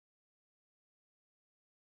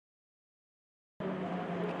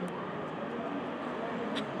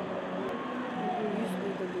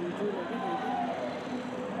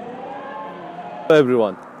Hello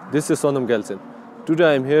everyone, this is Sonam Gelson. Today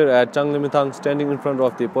I am here at Changlimitang standing in front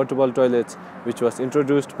of the portable toilets which was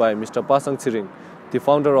introduced by Mr. Passang Tshering, the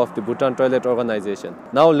founder of the Bhutan Toilet Organization.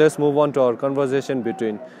 Now let's move on to our conversation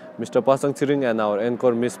between Mr. Passang Tshering and our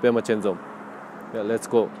anchor Miss Pema Chenzom. Yeah, let's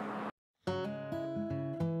go.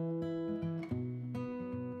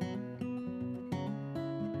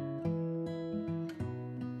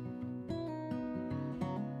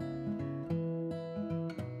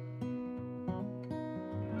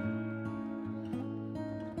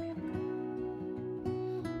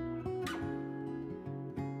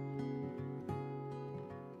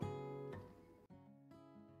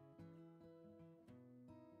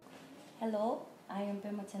 Hello, I am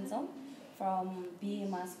Pema Chenzom from BA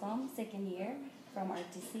Mass Comm, second year from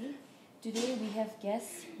RTC. Today we have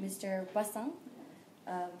guest Mr. Passang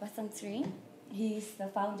Tshering. He is the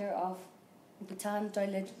founder of Bhutan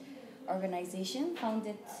Toilet Organization,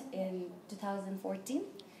 founded in 2014.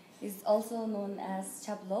 He's also known as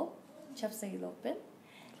Chapsailopen.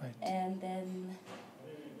 Right. And then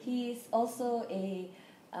he is also a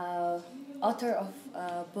author of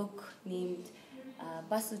a book named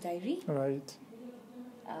Passu Diary. Right.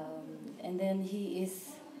 And then he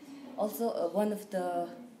is also one of the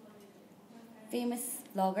famous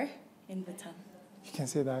blogger in Bhutan. You can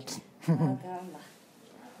say that.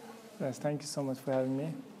 Yes, thank you so much for having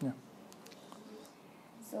me. Yeah.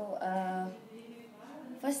 So,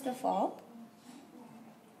 first of all,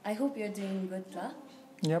 I hope you're doing good, lah,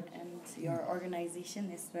 Yep. and your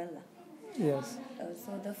organization as well, lah. Yes.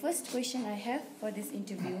 So the first question I have for this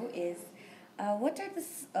interview is, what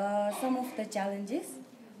are some of the challenges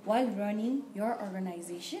while running your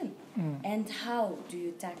organization, and how do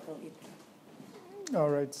you tackle it? All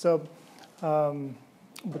right. So,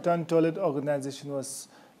 Bhutan Toilet Organization was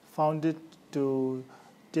founded to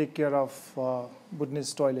take care of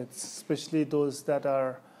Bhutanese toilets, especially those that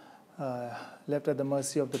are left at the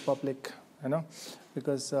mercy of the public.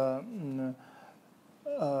 Because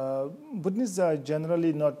Bhutanese are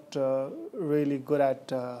generally not really good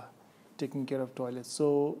at taking care of toilets.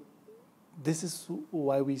 So this is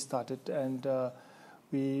why we started, and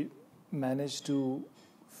we managed to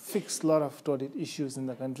fix a lot of toilet issues in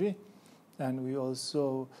the country. And we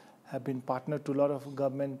also have been partnered to a lot of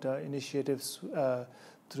government initiatives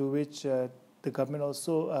through which the government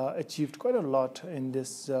also achieved quite a lot in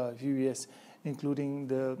this few years, including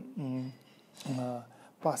the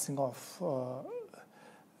passing of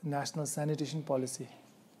National Sanitation Policy,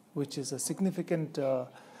 which is a significant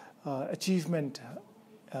achievement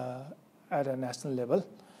at a national level.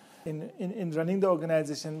 In running the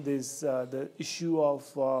organization, there's the issue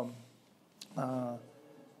of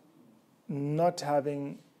not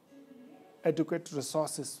having adequate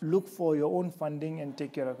resources. Look for your own funding and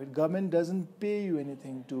take care of it. Government doesn't pay you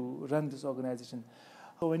anything to run this organization.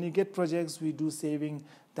 So when you get projects, we do saving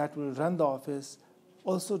that will run the office,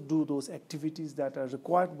 also do those activities that are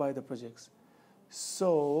required by the projects. So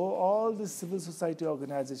all the civil society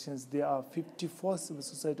organizations, there are 54 civil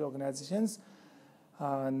society organizations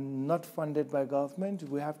not funded by government.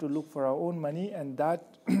 We have to look for our own money, and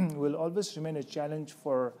that will always remain a challenge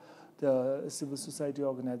for the civil society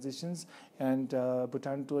organizations, and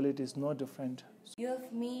Bhutan Toilet is no different. You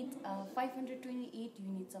have made 528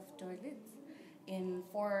 units of toilets in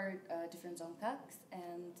 4 different zongkaks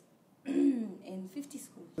and in 50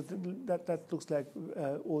 schools. That looks like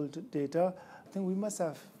old data. I think we must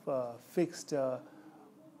have fixed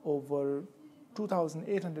over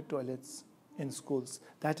 2,800 toilets in schools.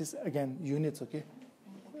 That is, again, units, okay?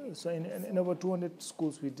 So in over 200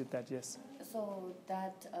 schools we did that, yes. So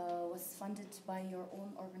that was funded by your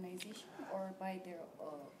own organization or by their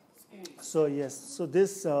schools? So yes, so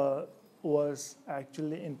this was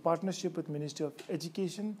actually in partnership with Ministry of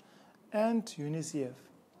Education and UNICEF,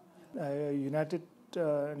 United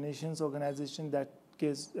Nations organization that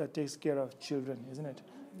takes care of children, isn't it,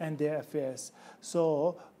 and their affairs.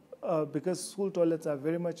 So because school toilets are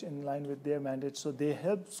very much in line with their mandate, so they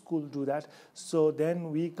help school do that. So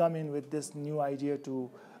then we come in with this new idea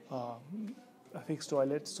to fix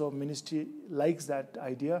toilets. So ministry likes that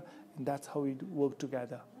idea, and that's how we work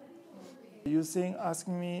together. You're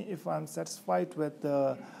asking me if I'm satisfied with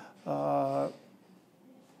the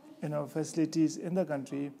facilities in the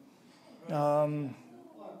country. That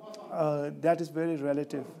is very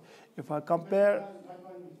relative. If I compare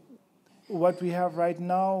what we have right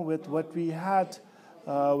now with what we had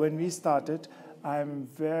when we started, I'm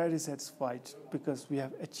very satisfied because we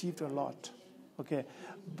have achieved a lot. Okay,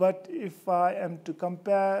 but if I am to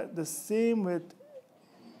compare the same with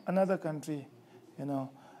another country,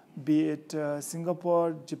 be it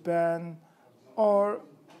Singapore, Japan, or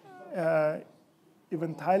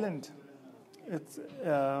even Thailand, it's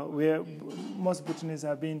where most Bhutanese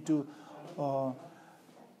have been to.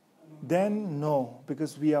 Then no,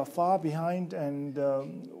 because we are far behind, and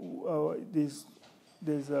there's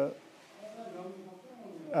a.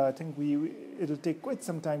 I think it'll take quite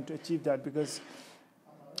some time to achieve that, because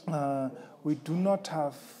we do not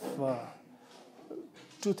have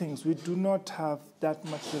two things. We do not have that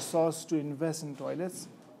much resource to invest in toilets.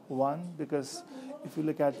 One, because if you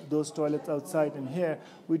look at those toilets outside and here,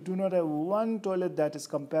 we do not have one toilet that is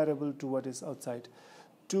comparable to what is outside.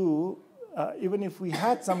 Two, even if we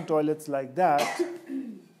had some toilets like that,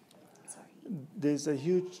 there's a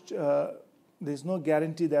huge, there's no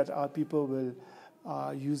guarantee that our people will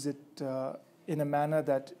use it in a manner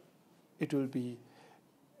that it will be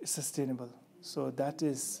sustainable. So that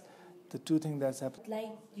is the two things that's happened. I'd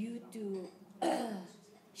like you to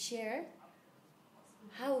share,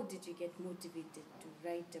 how did you get motivated to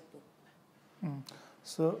write a book?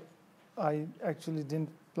 So I actually didn't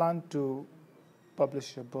plan to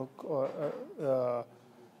publish a book, or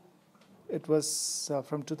it was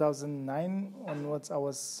from 2009 onwards. I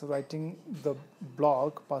was writing the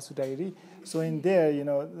blog Passu Diary. So in there,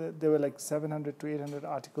 there were like 700 to 800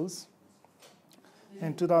 articles.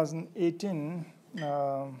 In 2018,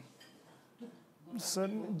 so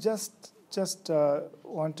just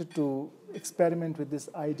wanted to experiment with this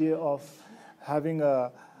idea of having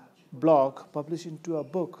a blog published into a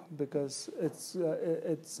book, because it's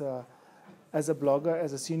as a blogger,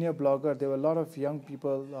 as a senior blogger, there were a lot of young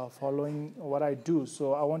people following what I do.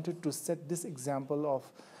 So I wanted to set this example of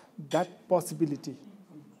that possibility.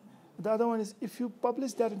 The other one is, if you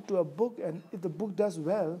publish that into a book, and if the book does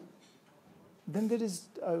well, then there is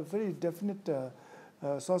a very definite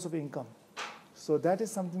source of income. So that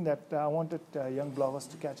is something that I wanted young bloggers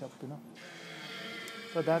to catch up,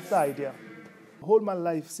 So that's the idea. Whole my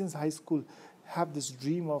life, since high school, have this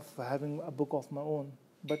dream of having a book of my own.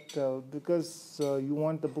 But because you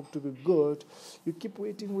want the book to be good, you keep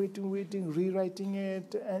waiting, rewriting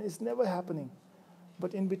it, and it's never happening.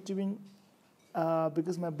 But in between,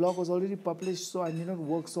 because my blog was already published, so I need not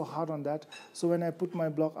work so hard on that. So when I put my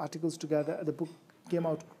blog articles together, the book came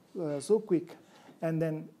out so quick. And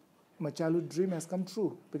then my childhood dream has come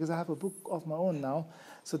true, because I have a book of my own now.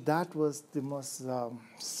 So that was the most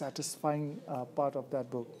satisfying part of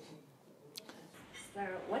that book. Sir,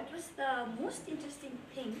 what was the most interesting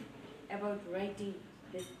thing about writing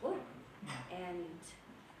this book? And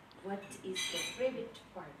what is the favorite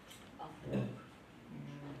part of the book?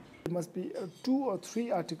 There must be 2 or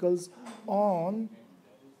 3 articles on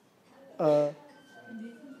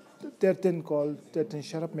Terten called Terten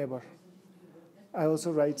Sharap Mebar. I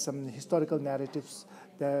also write some historical narratives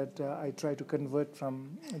that I try to convert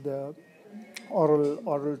from the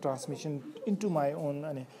oral transmission into my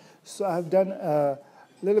own. So I've done a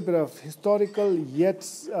little bit of historical yet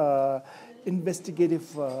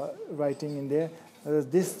investigative writing in there.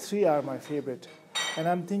 These 3 are my favorite, and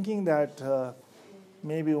I'm thinking that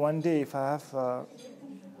maybe one day, if I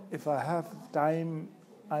have time,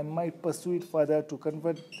 I might pursue it further to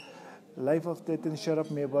convert Life of Terten Sharap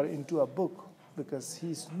Mebar into a book, because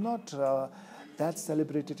he's not that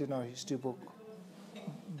celebrated in our history book,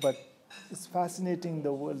 but it's fascinating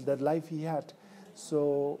the life he had.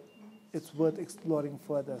 So it's worth exploring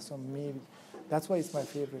further. So maybe that's why it's my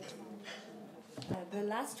favorite. The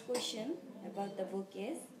last question about the book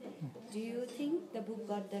is, do you think the book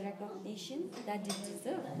got the recognition that it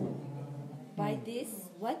deserved? By this,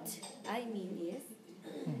 what I mean is,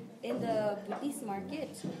 in the Bhutanese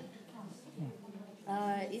market,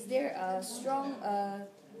 is there a strong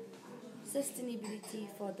sustainability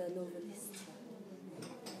for the novelist?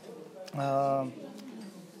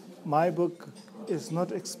 My book is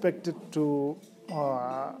not expected to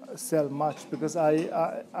sell much, because I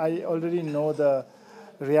already know the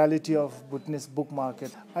reality of Bhutanese book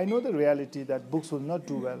market. I know the reality that books will not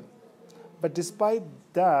do well. But despite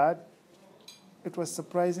that, it was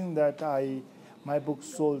surprising that my book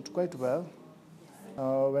sold quite well.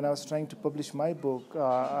 When I was trying to publish my book,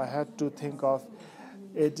 I had to think of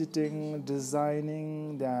editing,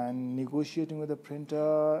 designing, then negotiating with the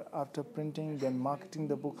printer, after printing, then marketing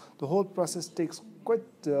the book. The whole process takes quite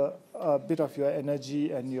a bit of your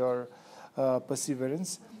energy and your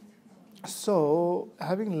perseverance. So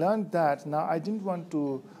having learned that, now I didn't want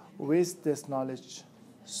to waste this knowledge.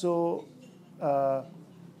 So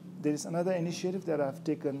there is another initiative that I've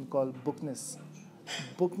taken called Bookness.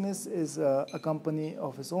 Bookness is a company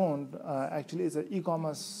of its own. Actually, it's an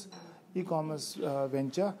e-commerce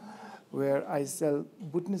venture where I sell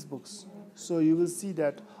Bhutanese books. So you will see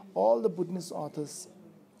that all the Bhutanese authors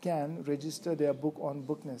can register their book on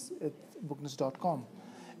Bookness at bookness.com.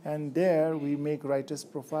 And there we make writer's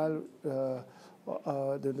profile,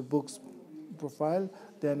 the book's profile.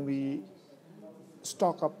 Then we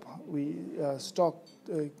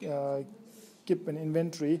keep an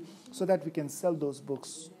inventory so that we can sell those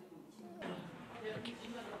books.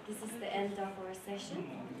 This is the end of our session.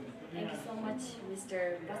 Thank you so much,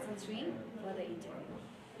 Mr. Passang Tshering, for the interview.